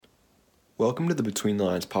Welcome to the Between the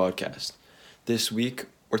Lines podcast. This week,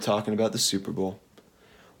 we're talking about the Super Bowl.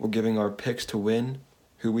 We're giving our picks to win,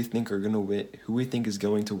 who we think is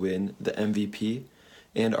going to win the MVP,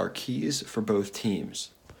 and our keys for both teams.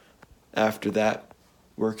 After that,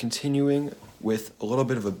 we're continuing with a little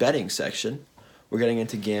bit of a betting section. We're getting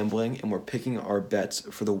into gambling, and we're picking our bets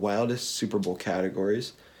for the wildest Super Bowl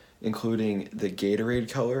categories, including the Gatorade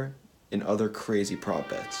color and other crazy prop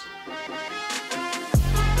bets.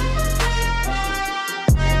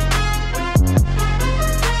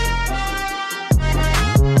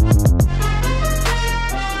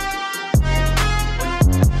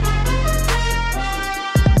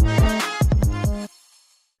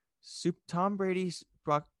 Tom Brady's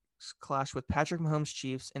Bucs clash with Patrick Mahomes'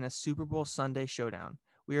 Chiefs in a Super Bowl Sunday showdown.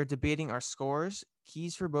 We are debating our scores,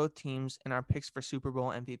 keys for both teams, and our picks for Super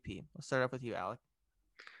Bowl MVP. Let's start off with you, Alec.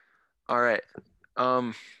 All right.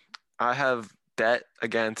 I have bet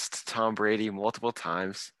against Tom Brady multiple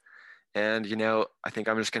times. And, I think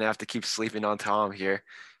I'm just going to have to keep sleeping on Tom here.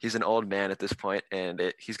 He's an old man at this point,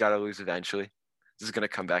 and he's got to lose eventually. This is going to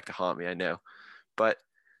come back to haunt me, I know. But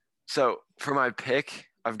so for my pick,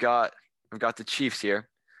 I've got the Chiefs here.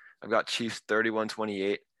 I've got Chiefs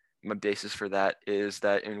 31-28. My basis for that is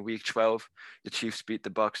that in Week 12, the Chiefs beat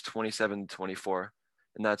the Bucs 27-24.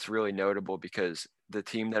 And that's really notable because the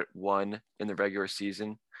team that won in the regular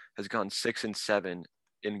season has gone 6-7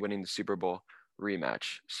 in winning the Super Bowl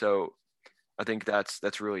rematch. So I think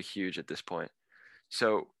that's really huge at this point.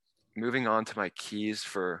 So moving on to my keys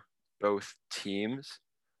for both teams.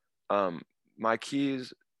 My key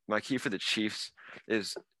for the Chiefs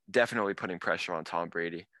is definitely putting pressure on Tom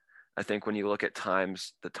Brady. I think when you look at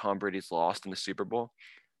times that Tom Brady's lost in the Super Bowl,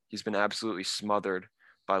 he's been absolutely smothered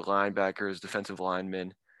by linebackers, defensive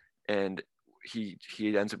linemen, and he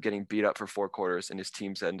ends up getting beat up for 4 quarters, and his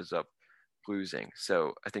team ends up losing.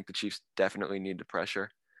 So I think the Chiefs definitely need the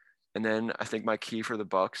pressure. And then I think my key for the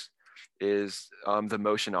Bucs is the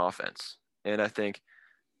motion offense. And I think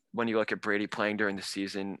when you look at Brady playing during the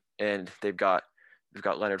season, and they've got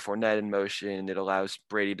Leonard Fournette in motion, it allows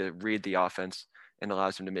Brady to read the offense and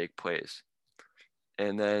allows him to make plays.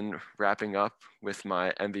 And then wrapping up with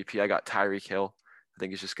my MVP, I got Tyreek Hill. I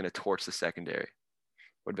think he's just going to torch the secondary.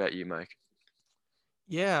 What about you, Mike?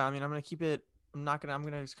 Yeah, I'm going to keep it. I'm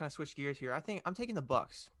going to just kind of switch gears here. I think I'm taking the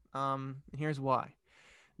Bucs. And here's why.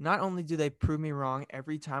 Not only do they prove me wrong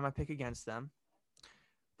every time I pick against them,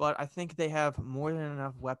 but I think they have more than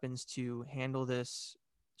enough weapons to handle this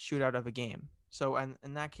shootout of a game. So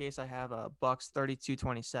in that case, I have a Bucs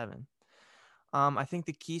 32-27. I think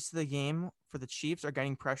the keys to the game for the Chiefs are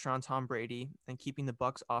getting pressure on Tom Brady and keeping the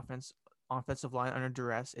Bucs offensive line under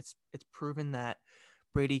duress. It's proven that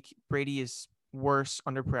Brady is worse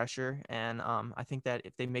under pressure, and I think that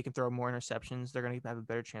if they make him throw more interceptions, they're going to have a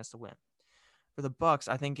better chance to win. For the Bucs,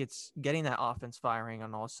 I think it's getting that offense firing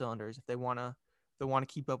on all cylinders if they want to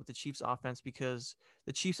keep up with the Chiefs offense, because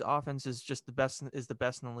the Chiefs offense is just the best in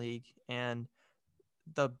the league, and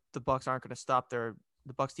the Bucs aren't going to stop the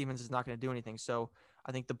Bucs defense is not going to do anything. So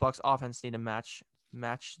I think the Bucs offense need to match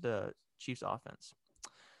the Chiefs offense.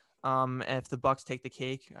 And if the Bucs take the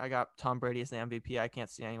cake, I got Tom Brady as the MVP. I can't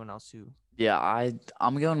see anyone else who. Yeah,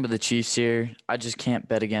 I'm going with the Chiefs here. I just can't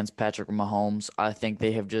bet against Patrick Mahomes. I think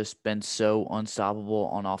they have just been so unstoppable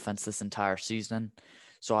on offense this entire season.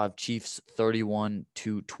 So I have Chiefs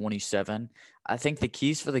 31-27. I think the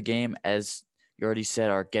keys for the game, as you already said,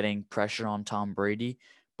 are getting pressure on Tom Brady,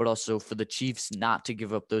 but also for the Chiefs not to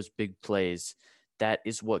give up those big plays. That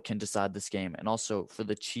is what can decide this game. And also for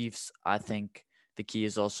the Chiefs, I think the key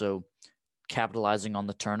is also capitalizing on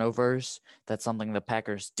the turnovers. That's something the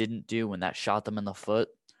Packers didn't do, and that shot them in the foot.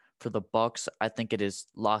 For the Bucs, I think it is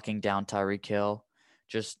locking down Tyreek Hill,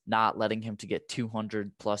 just not letting him to get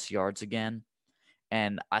 200-plus yards again.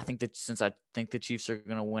 And I think that since I think the Chiefs are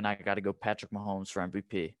going to win, I got to go Patrick Mahomes for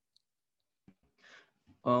MVP.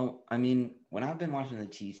 Well, when I've been watching the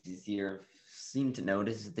Chiefs this year, I've seemed to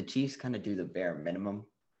notice that the Chiefs kind of do the bare minimum.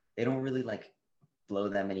 They don't really blow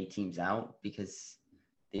that many teams out because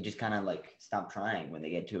they just kind of stop trying when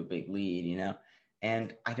they get to a big lead,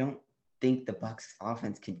 And I don't think the Bucs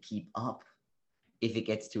offense can keep up if it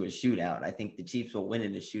gets to a shootout. I think the Chiefs will win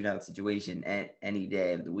in a shootout situation at any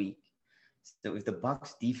day of the week. So if the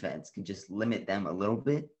Bucs defense can just limit them a little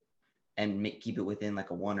bit and keep it within a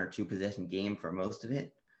 1 or 2 possession game for most of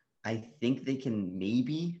it, I think they can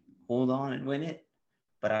maybe hold on and win it,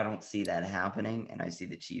 but I don't see that happening. And I see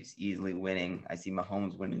the Chiefs easily winning. I see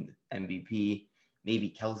Mahomes winning the MVP. Maybe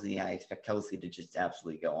Kelsey. I expect Kelsey to just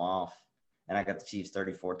absolutely go off. And I got the Chiefs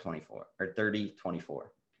 34-24 or 30-24.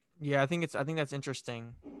 Yeah, I think that's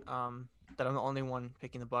interesting. That I'm the only one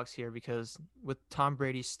picking the Bucks here because with Tom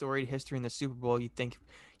Brady's storied history in the Super Bowl, you'd think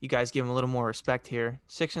you guys give him a little more respect here.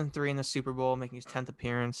 6-3 in the Super Bowl, making his 10th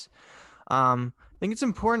appearance. I think it's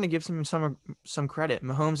important to give some credit.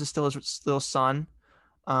 Mahomes is still his still son.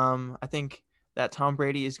 I think that Tom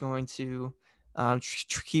Brady is going to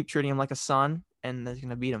keep treating him like a son, and they're going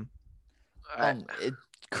to beat him. I,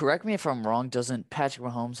 Correct me if I'm wrong. Doesn't Patrick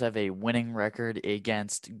Mahomes have a winning record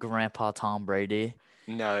against Grandpa Tom Brady?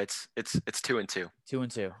 no, it's 2-2.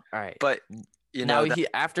 2-2. All right. But Now that he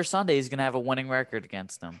after Sunday he's gonna have a winning record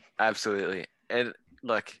against them. absolutely. And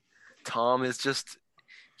look, Tom is just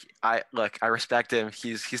I respect him.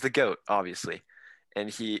 He's the GOAT, obviously. And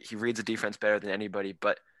he reads a defense better than anybody,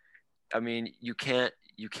 but I mean, you can't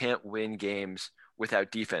win games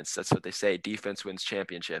without defense. That's what they say. Defense wins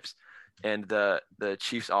championships. And the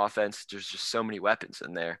Chiefs offense, there's just so many weapons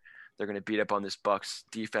in there. They're going to beat up on this Bucks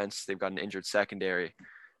defense. They've got an injured secondary.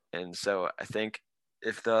 And so I think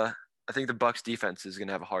the Bucks defense is going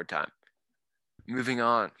to have a hard time. Moving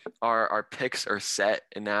on, our picks are set,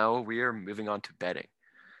 and now we are moving on to betting.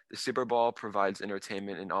 The Super Bowl provides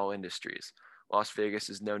entertainment in all industries. Las Vegas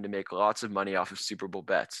is known to make lots of money off of Super Bowl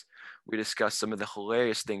bets. We discuss some of the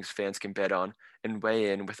hilarious things fans can bet on and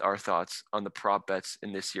weigh in with our thoughts on the prop bets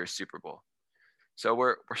in this year's Super Bowl. So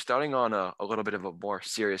we're starting on a little bit of a more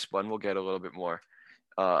serious one. We'll get a little bit more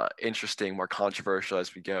interesting, more controversial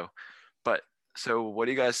as we go. But so what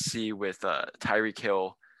do you guys see with Tyreek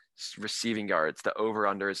Hill receiving yards? The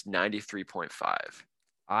over-under is 93.5.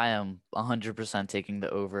 I am 100% taking the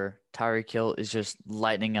over. Tyreek Hill is just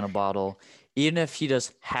lightning in a bottle. Even if he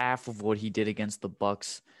does half of what he did against the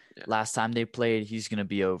Bucks last time they played, he's gonna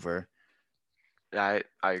be over. Yeah,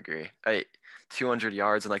 I agree. 200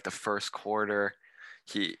 yards in like the first quarter.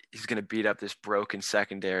 He's gonna beat up this broken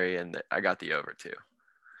secondary, and I got the over too.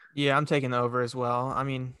 Yeah, I'm taking the over as well. I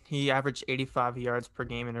mean, he averaged 85 yards per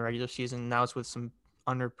game in the regular season. Now it's with some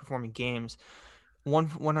underperforming games.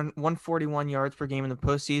 141 yards per game in the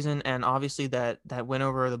postseason, and obviously that win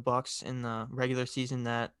over the Bucks in the regular season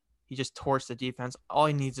that he just torched the defense. All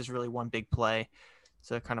he needs is really one big play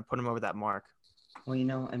to kind of put him over that mark.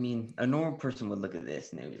 Well, I mean, a normal person would look at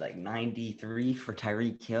this and they'd be like 93 for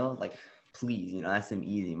Tyreek Hill. Like, please, that's some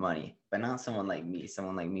easy money. But not someone like me.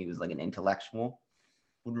 Someone like me who's like an intellectual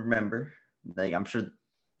would remember. Like, I'm sure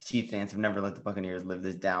Chief fans have never let the Buccaneers live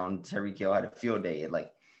this down. Tyreek Hill had a field day at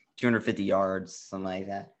like 250 yards, something like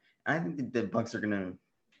that. And I think the Bucs are going to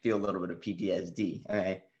feel a little bit of PTSD,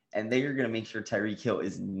 okay? And they're going to make sure Tyreek Hill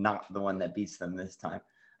is not the one that beats them this time.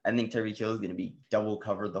 I think Tyreek Hill is going to be double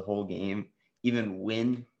covered the whole game. Even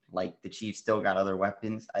when, like, the Chiefs still got other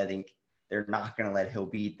weapons, I think they're not going to let Hill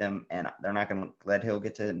beat them, and they're not going to let Hill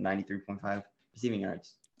get to 93.5 receiving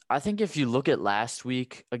yards. I think if you look at last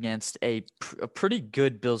week against a pretty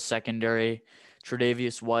good Bills secondary,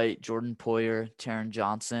 Tre'Davious White, Jordan Poyer, Taron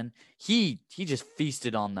Johnson, he just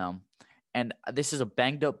feasted on them. And this is a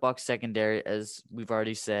banged up Bucs secondary, as we've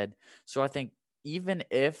already said. So I think even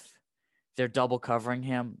if they're double covering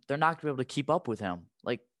him, they're not going to be able to keep up with him.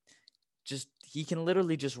 Like, he can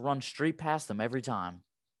literally just run straight past them every time.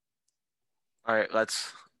 All right,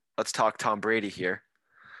 let's talk Tom Brady here.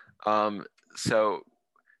 So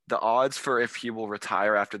the odds for if he will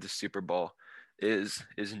retire after the Super Bowl is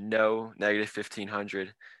no negative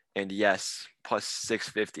 1,500 and yes plus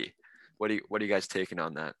 650. What are you guys taking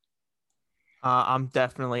on that? I'm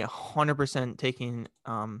definitely 100% taking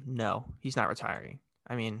no. He's not retiring.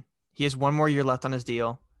 I mean, he has one more year left on his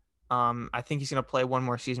deal. I think he's going to play one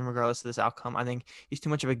more season regardless of this outcome. I think he's too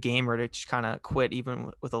much of a gamer to just kind of quit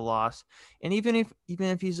even with a loss. And even if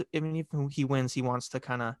he wins, he wants to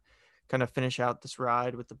kind of finish out this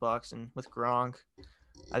ride with the Bucs and with Gronk.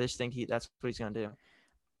 I just think that's what he's going to do.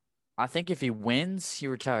 I think if he wins, he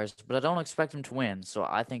retires, but I don't expect him to win. So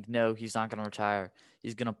I think no, he's not going to retire.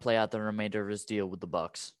 He's going to play out the remainder of his deal with the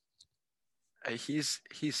Bucs. He's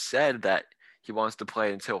said that he wants to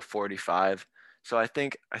play until 45. So I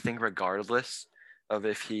think regardless of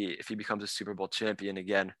if he becomes a Super Bowl champion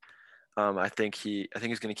again, I think he's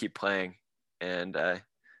going to keep playing, and I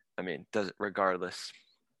mean, does it regardless.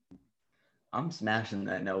 I'm smashing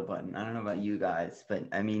that no button. I don't know about you guys, but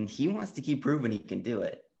I mean, he wants to keep proving he can do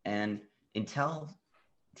it, and until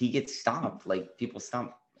he gets stopped, like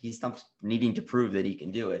he stops needing to prove that he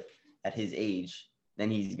can do it at his age, then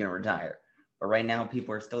he's going to retire. But right now,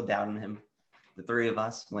 people are still doubting him. The three of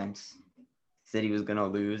us said he was going to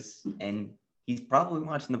lose, and he's probably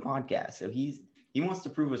watching the podcast. So he wants to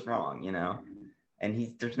prove us wrong,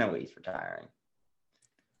 and there's no way he's retiring.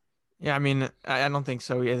 Yeah, I mean, I don't think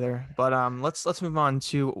so either. But let's move on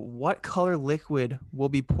to what color liquid will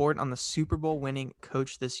be poured on the Super Bowl winning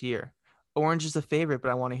coach this year. Orange is the favorite, but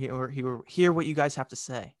I want to hear what you guys have to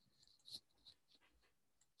say.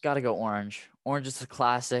 Gotta go orange. Orange is a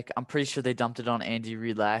classic. I'm pretty sure they dumped it on Andy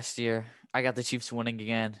Reid last year. I got the Chiefs winning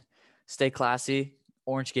again. Stay classy.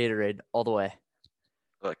 Orange Gatorade all the way.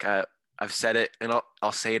 Look, I've said it and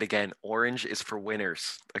I'll say it again. Orange is for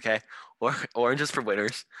winners. Okay, orange is for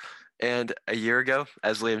winners. And a year ago,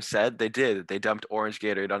 as Liam said, they did. They dumped orange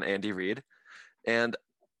Gatorade on Andy Reid. And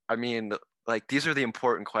I mean, like these are the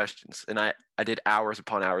important questions. And I did hours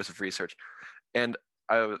upon hours of research. And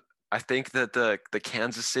I think that the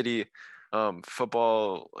Kansas City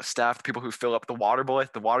football staff, the people who fill up the water boy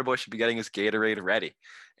should be getting his Gatorade ready.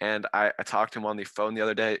 And I talked to him on the phone the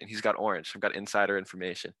other day, and he's got orange. I've got insider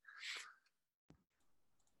information.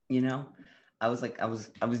 You know, I was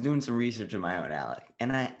doing some research on my own, Alec,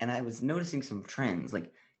 and I was noticing some trends.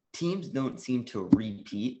 Like teams don't seem to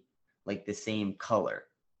repeat like the same color.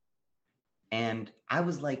 And I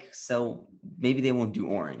was like, so maybe they won't do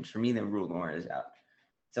orange. For me, they ruled orange out.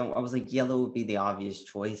 So I was like, yellow would be the obvious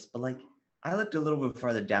choice. But like I looked a little bit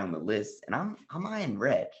farther down the list and I'm eyeing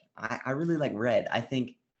red. I really like red. I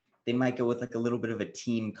think they might go with like a little bit of a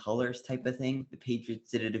team colors type of thing. The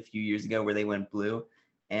Patriots did it a few years ago where they went blue.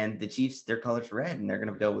 And the Chiefs, their color's red, and they're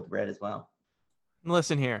gonna go with red as well.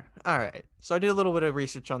 Listen here. All right. So I did a little bit of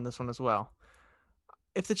research on this one as well.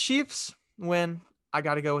 If the Chiefs win, I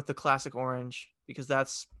got to go with the classic orange because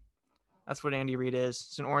that's what Andy Reid is.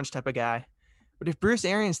 He's an orange type of guy. But if Bruce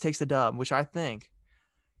Arians takes the dub, which I feel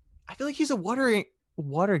like he's a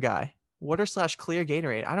water guy, water/clear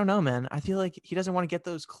Gatorade. I don't know, man. I feel like he doesn't want to get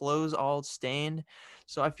those clothes all stained.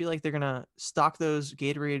 So I feel like they're gonna stock those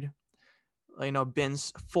Gatorade,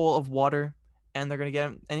 bins full of water, and they're gonna get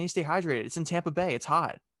him. And he stay hydrated. It's in Tampa Bay. It's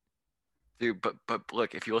hot. Dude, but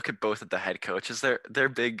look, if you look at both of the head coaches, they're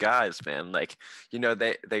big guys, man. Like,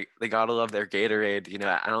 they gotta love their Gatorade.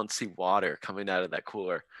 I don't see water coming out of that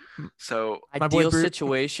cooler. So My boy Ideal Bruce.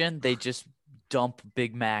 situation, they just dump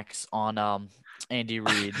Big Macs on Andy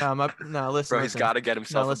Reid. No, listen, bro, he's listen. gotta get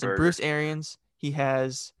himself No, a listen. burger. Bruce Arians, he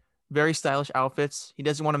has very stylish outfits. He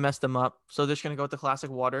doesn't want to mess them up, so they're just gonna go with the classic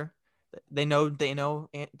water. They know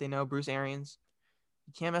Bruce Arians.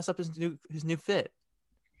 You can't mess up his new fit.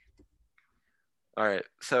 All right,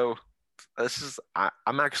 so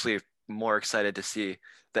I'm actually more excited to see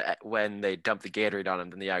when they dump the Gatorade on him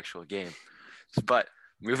than the actual game. But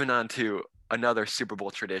moving on to another Super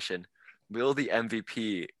Bowl tradition, will the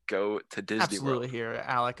MVP go to Disney Absolutely World? here,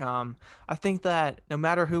 Alec. I think that no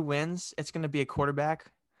matter who wins, it's going to be a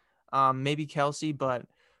quarterback. Maybe Kelsey, but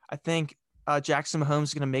I think Jackson Mahomes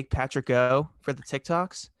is going to make Patrick go for the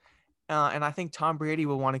TikToks, and I think Tom Brady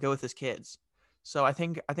will want to go with his kids. So I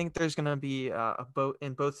think there's going to be a boat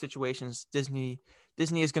in both situations. Disney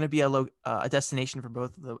is going to be a destination for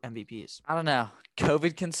both of the MVPs. I don't know.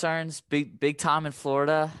 COVID concerns, big time in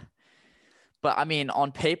Florida. But I mean,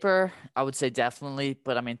 on paper, I would say definitely.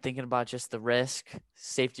 But I mean, thinking about just the risk,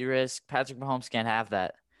 safety risk, Patrick Mahomes can't have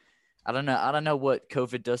that. I don't know. I don't know what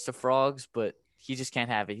COVID does to frogs, but he just can't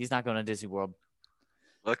have it. He's not going to Disney World.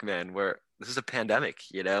 Look, man, this is a pandemic.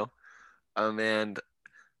 And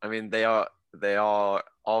I mean, all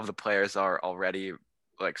of the players are already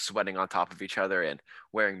like sweating on top of each other and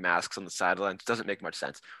wearing masks on the sidelines. Doesn't make much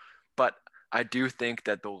sense. But I do think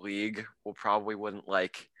that the league wouldn't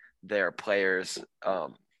like their players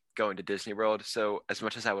going to Disney World. So as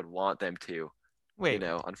much as I would want them to, Wait,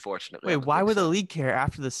 unfortunately, I don't why think would the so. league care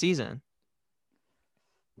after the season?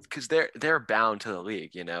 Because they're bound to the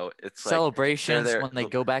league. It's like Celebrations there. when they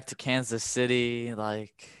go back to Kansas City,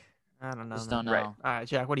 like I don't know, just man. don't know. Right. All right,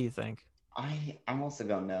 Jack, what do you think? I'm also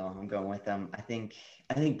going no. I'm going with them. I think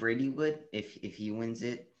Brady would if he wins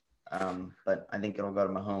it. But I think it'll go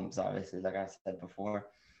to Mahomes, obviously, like I said before.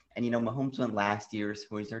 And Mahomes went last year,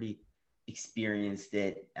 so he's already experienced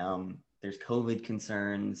it. There's COVID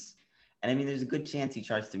concerns. And I mean, there's a good chance he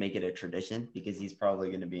tries to make it a tradition because he's probably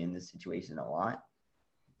going to be in this situation a lot.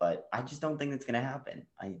 But I just don't think that's going to happen.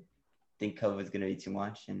 I think COVID is going to be too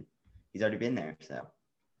much, and he's already been there. So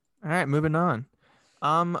All right, moving on.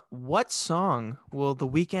 What song will The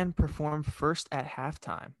Weeknd perform first at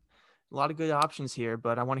halftime? A lot of good options here,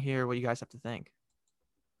 but I want to hear what you guys have to think.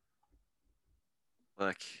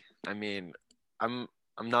 Look, I mean, I'm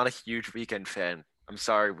not a huge Weekend fan. I'm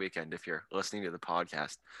sorry, Weekend, if you're listening to the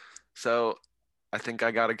podcast. So I think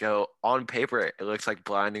I gotta go. On paper, it looks like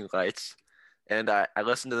Blinding Lights, and I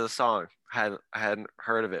listened to the song. I hadn't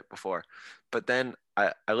heard of it before, but then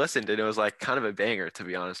I listened and it was like kind of a banger, to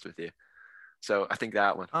be honest with you. So I think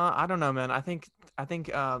that one. I don't know, man. I think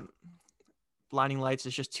Blinding Lights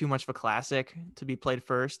is just too much of a classic to be played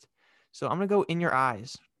first. So I'm gonna go In Your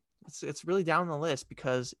Eyes. It's really down the list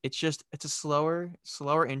because it's a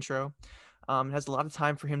slower intro. It has a lot of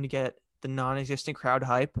time for him to get the non-existent crowd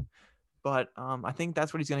hype, but I think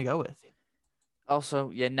that's what he's gonna go with. Also,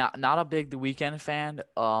 yeah, not a big The Weeknd fan.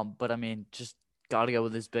 But I mean, just gotta go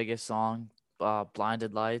with his biggest song,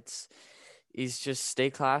 "Blinded Lights." He's just stay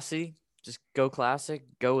classy, just go classic,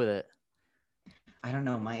 go with it. I don't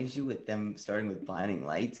know. My issue with them starting with Blinding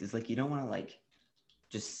Lights is like you don't want to like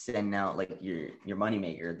just send out like your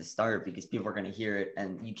moneymaker at the start because people are gonna hear it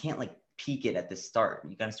and you can't like peak it at the start.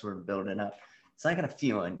 You gotta sort of build it up. So I got a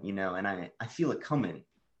feeling, and I feel it coming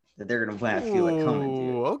that they're gonna play. I feel it coming,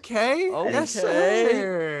 dude. Ooh, okay. Yes, Okay.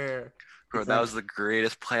 sir. Bro, It's that like- was the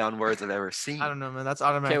greatest play on words I've ever seen. I don't know, man. That's Okay,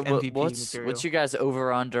 automatic MVP what's material. you guys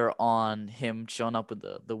over under on him showing up with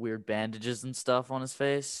the weird bandages and stuff on his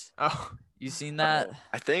face? Oh, You seen that?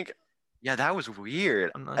 I think, yeah, that was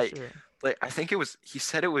weird. I'm not sure. I think it was. He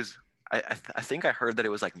said it was. I think I heard that it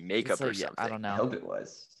was like makeup It's like, or yeah, something. I don't I know. hope it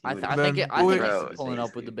was. He I, would- th- I Man, think I think bro, he's pulling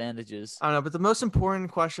up with the bandages. I don't know, but the most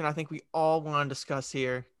important question I think we all want to discuss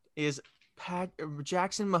here is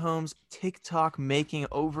Jackson Mahomes TikTok making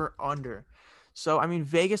over under. So I mean,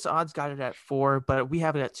 Vegas odds got it at 4, but we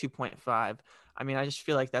have it at 2.5. I mean, I just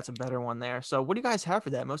feel like that's a better one there. So what do you guys have for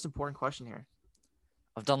that most important question here?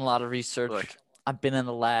 I've done a lot of research. Look. I've been in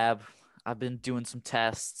the lab. I've been doing some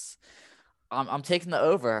tests. I'm taking the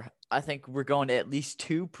over. I think we're going to at least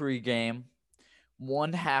 2 pregame,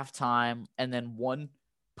 1 halftime, and then 1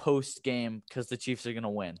 post game because the Chiefs are gonna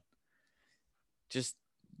win. Just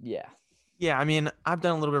yeah. Yeah, I mean, I've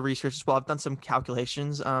done a little bit of research as well. I've done some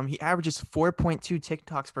calculations. He averages 4.2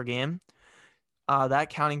 TikToks per game. That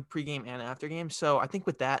counting pregame and after game. So I think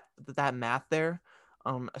with that math there,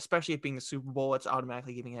 especially it being the Super Bowl, it's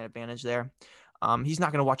automatically giving an advantage there. He's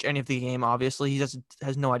not going to watch any of the game. Obviously, he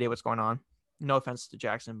has no idea what's going on. No offense to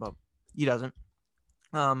Jackson, but he doesn't.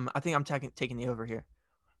 I think I'm taking the over here.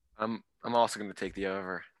 I'm also going to take the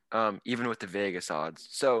over, even with the Vegas odds.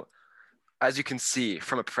 So, as you can see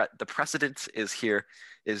from the precedent is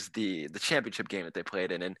the championship game that they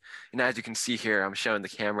played in, and as you can see here, I'm showing the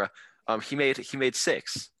camera. He made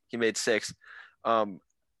 6. He made 6,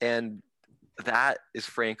 and that is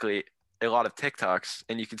frankly a lot of TikToks.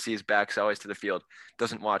 And you can see his back's always to the field.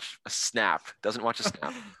 Doesn't watch a snap.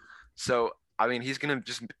 So I mean, he's gonna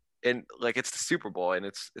just like it's the Super Bowl, and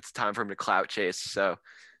it's time for him to clout chase. So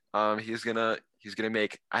he's gonna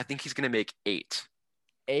make. I think he's gonna make 8.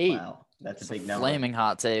 8. Wow, that's It's a a big number. flaming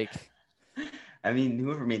hot take. I mean,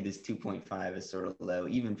 whoever made this 2.5 is sort of low.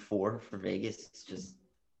 Even 4 for Vegas is just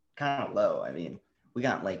kind of low. I mean, we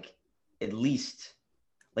got like at least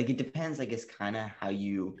like it depends, I guess, kind of how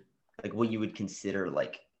you like what you would consider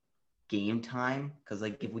like game time. Because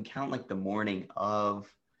like if we count like the morning of,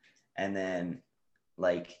 and then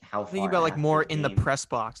like how far Think about like after more in the game- press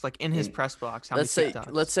box, like in his In- press box. How Let's many say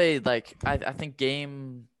TikToks? like I think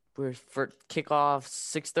game we're for kickoff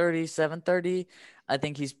 6:30, 7:30. I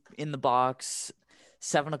think he's in the box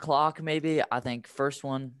 7 o'clock maybe. I think first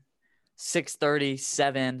one 6:30,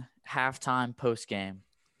 7 halftime post game.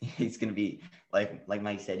 He's gonna be like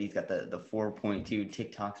Mike said, he's got the 4.2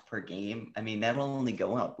 TikToks per game. I mean, that'll only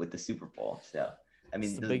go up with the Super Bowl. So I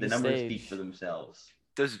mean, It's the the biggest numbers stage. speak for themselves.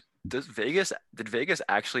 Did Vegas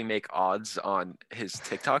actually make odds on his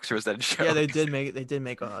TikToks, or was that a joke? Yeah, they did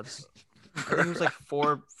make odds. I think it was like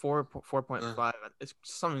 4.5. It's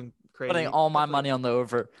something crazy. Putting all my Definitely- money on the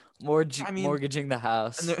over. I mean, Mortgaging the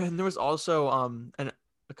house. And there was also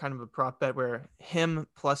a kind of a prop bet where him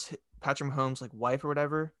plus Patrick Mahomes' like wife or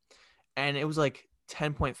whatever, and it was like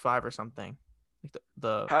 10.5 or something.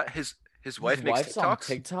 Like His His wife makes wife's on TikToks.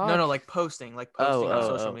 TikTok. no like posting on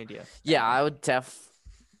social oh. media. Yeah, I would I don't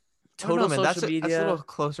know, total man, social that's media. a little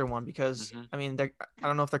closer one because Mhm. I mean I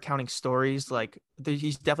don't know if they're counting stories. Like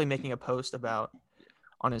he's definitely making a post about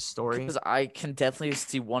on his story. Because I can definitely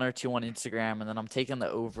see 1 or 2 on Instagram, and then I'm taking the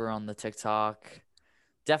over on the TikTok.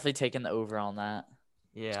 Definitely taking the over on that.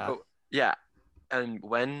 Yeah. Oh, yeah,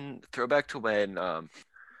 and throwback to when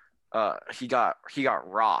he got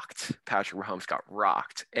rocked. Patrick Mahomes got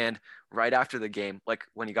rocked, and right after the game, like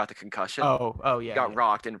when he got the concussion, Oh yeah. he got yeah.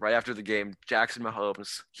 rocked, and right after the game, Jackson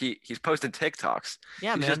Mahomes he's posting TikToks.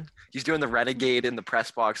 Yeah, he's man. He's doing the renegade in the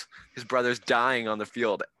press box. His brother's dying on the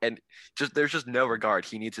field, and there's just no regard.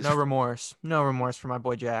 He needs his No remorse for my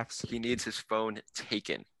boy Jax. he needs his phone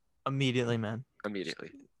taken Immediately, man.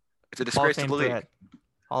 immediately. It's a Hall of disgrace to Fame the league. threat.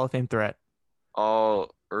 Hall of Fame threat. All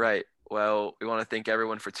right. Well, we want to thank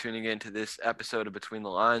everyone for tuning in to this episode of Between the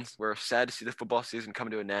Lines. We're sad to see the football season come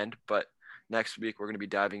to an end, but Next week, we're going to be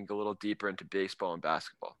diving a little deeper into baseball and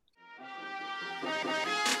basketball.